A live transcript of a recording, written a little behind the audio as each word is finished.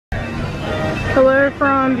Hello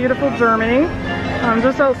from beautiful Germany. I'm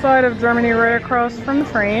just outside of Germany, right across from the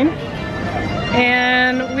train.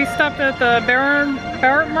 And we stopped at the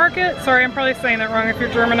Bauernmarkt. Sorry, I'm probably saying that wrong. If you're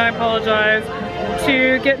German, I apologize.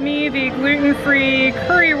 To get me the gluten-free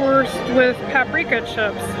currywurst with paprika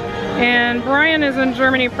chips. And Brian is in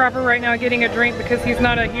Germany proper right now getting a drink because he's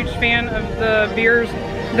not a huge fan of the beers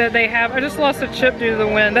that they have. I just lost a chip due to the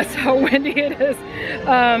wind. That's how windy it is.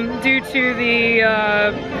 Due to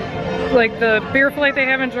the like the beer flight they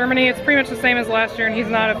have in Germany. It's pretty much the same as last year and he's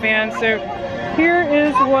not a fan. So here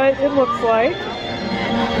is what it looks like.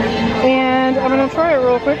 And I'm gonna try it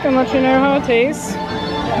real quick and let you know how it tastes.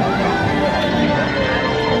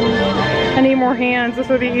 I need more hands. This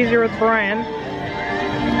would be easier with Brian.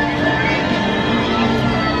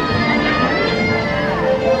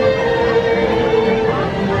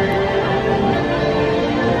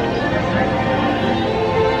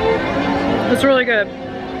 It's really good.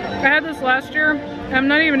 I had this last year. I'm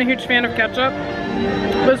not even a huge fan of ketchup,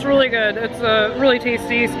 but it's really good. It's really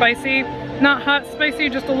tasty, spicy. Not hot spicy,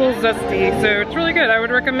 just a little zesty. So it's really good. I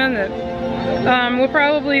would recommend it. We'll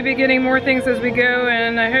probably be getting more things as we go,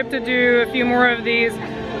 and I hope to do a few more of these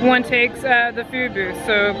one takes at the food booth.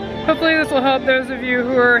 So hopefully this will help those of you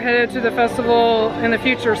who are headed to the festival in the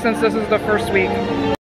future, since this is the first week.